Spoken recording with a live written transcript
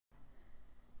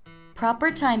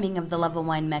Proper timing of the level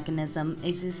wind mechanism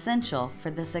is essential for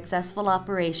the successful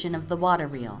operation of the water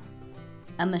reel.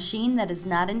 A machine that is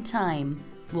not in time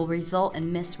will result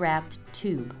in miswrapped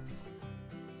tube.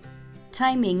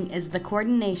 Timing is the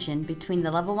coordination between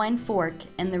the level wind fork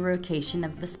and the rotation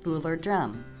of the spool or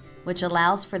drum, which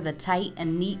allows for the tight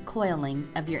and neat coiling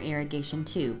of your irrigation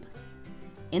tube.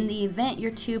 In the event your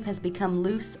tube has become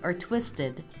loose or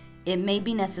twisted, it may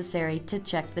be necessary to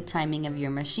check the timing of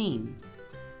your machine.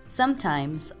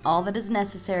 Sometimes, all that is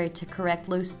necessary to correct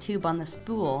loose tube on the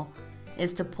spool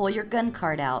is to pull your gun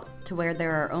card out to where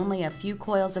there are only a few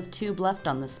coils of tube left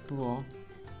on the spool,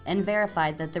 and verify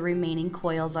that the remaining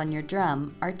coils on your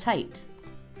drum are tight.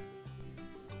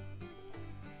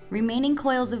 Remaining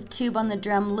coils of tube on the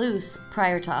drum loose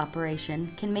prior to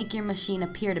operation can make your machine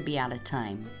appear to be out of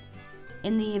time.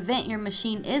 In the event your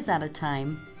machine is out of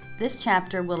time, this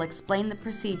chapter will explain the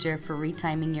procedure for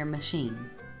retiming your machine.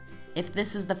 If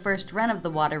this is the first run of the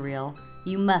water reel,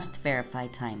 you must verify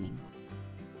timing.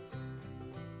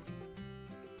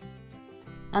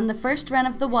 On the first run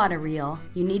of the water reel,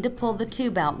 you need to pull the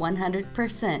tube out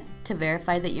 100% to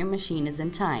verify that your machine is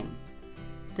in time.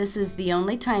 This is the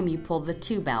only time you pull the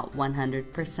tube out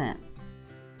 100%.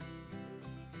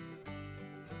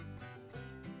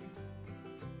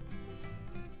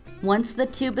 Once the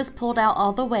tube is pulled out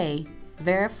all the way,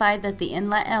 verify that the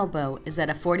inlet elbow is at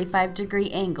a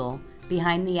 45-degree angle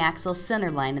behind the axle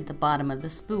center line at the bottom of the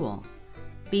spool.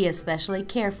 Be especially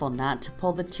careful not to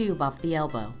pull the tube off the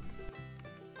elbow.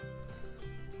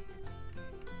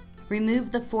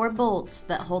 Remove the 4 bolts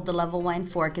that hold the level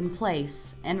wind fork in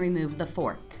place and remove the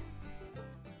fork.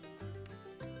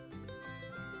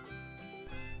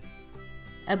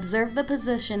 Observe the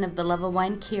position of the level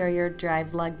wind carrier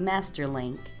drive lug master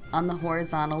link on the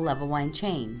horizontal level wind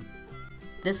chain.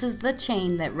 This is the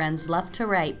chain that runs left to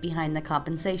right behind the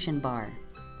compensation bar.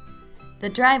 The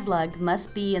drive lug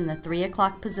must be in the 3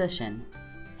 o'clock position,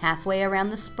 halfway around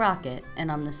the sprocket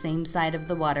and on the same side of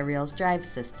the water reel's drive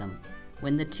system,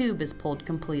 when the tube is pulled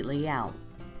completely out.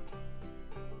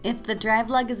 If the drive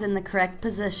lug is in the correct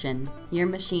position, your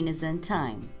machine is in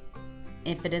time.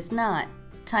 If it is not,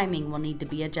 timing will need to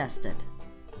be adjusted.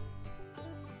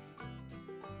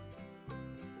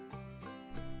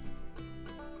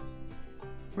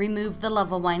 Remove the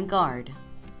level wind guard.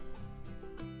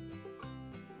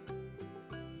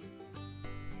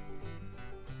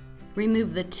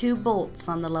 Remove the 2 bolts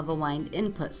on the level wind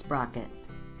input sprocket.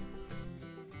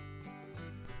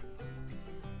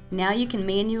 Now you can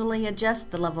manually adjust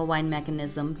the level wind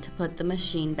mechanism to put the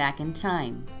machine back in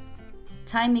time.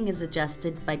 Timing is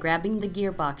adjusted by grabbing the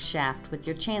gearbox shaft with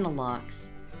your channel locks,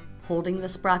 holding the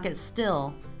sprocket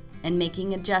still, and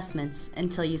making adjustments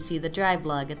until you see the drive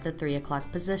lug at the 3 o'clock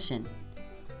position.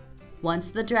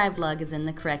 Once the drive lug is in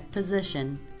the correct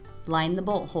position, line the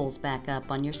bolt holes back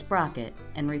up on your sprocket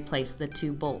and replace the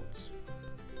 2 bolts.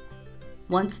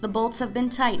 Once the bolts have been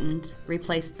tightened,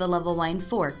 replace the level wind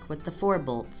fork with the 4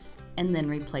 bolts, and then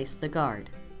replace the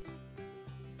guard.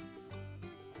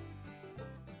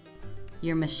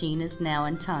 Your machine is now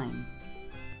in time.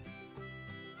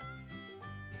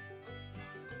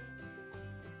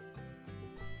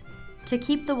 To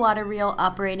keep the water reel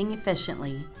operating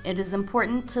efficiently, it is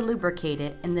important to lubricate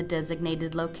it in the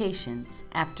designated locations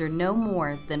after no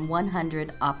more than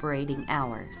 100 operating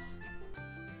hours.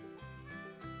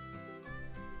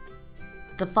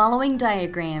 The following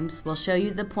diagrams will show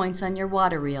you the points on your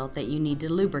water reel that you need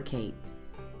to lubricate.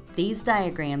 These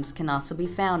diagrams can also be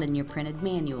found in your printed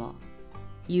manual.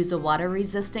 Use a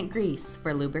water-resistant grease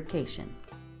for lubrication.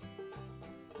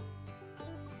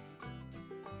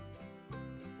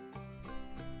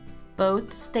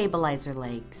 Both stabilizer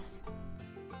legs.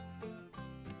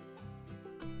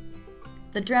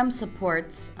 The drum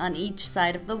supports on each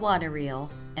side of the water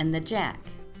reel and the jack.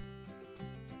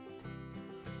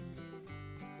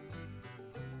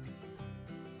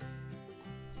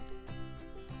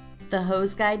 The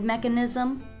hose guide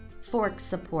mechanism, fork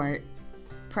support,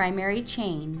 primary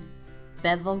chain,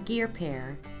 bevel gear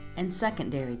pair, and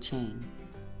secondary chain.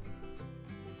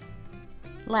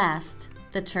 Last,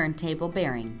 the turntable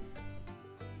bearing.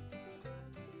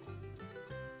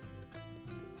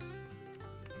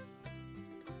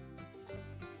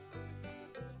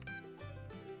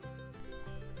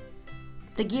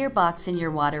 The gearbox in your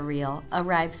water reel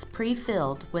arrives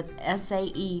pre-filled with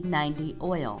SAE 90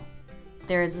 oil.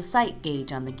 There is a sight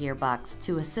gauge on the gearbox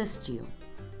to assist you.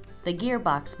 The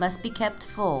gearbox must be kept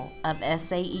full of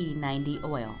SAE 90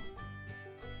 oil.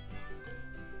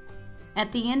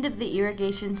 At the end of the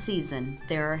irrigation season,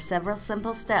 there are several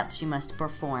simple steps you must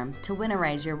perform to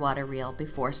winterize your water reel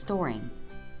before storing.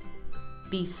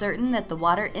 Be certain that the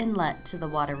water inlet to the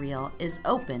water reel is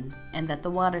open and that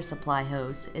the water supply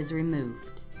hose is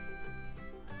removed.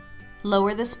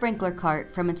 Lower the sprinkler cart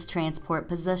from its transport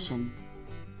position.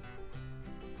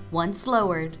 Once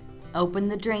lowered, open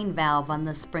the drain valve on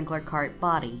the sprinkler cart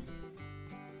body.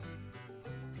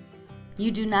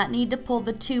 You do not need to pull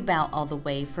the tube out all the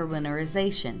way for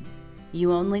winterization.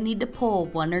 You only need to pull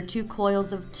 1 or 2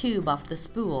 coils of tube off the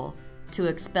spool to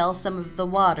expel some of the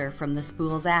water from the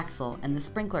spool's axle and the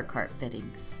sprinkler cart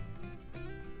fittings.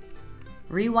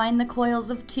 Rewind the coils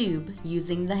of tube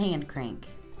using the hand crank.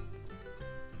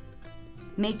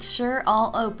 Make sure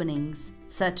all openings,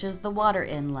 such as the water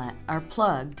inlet, are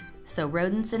plugged so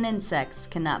rodents and insects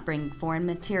cannot bring foreign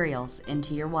materials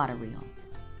into your water reel.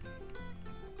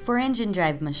 For engine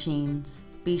drive machines,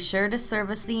 be sure to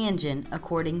service the engine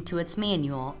according to its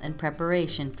manual in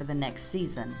preparation for the next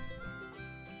season.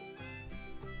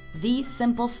 These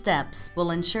simple steps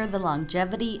will ensure the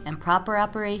longevity and proper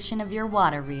operation of your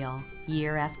water reel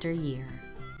year after year.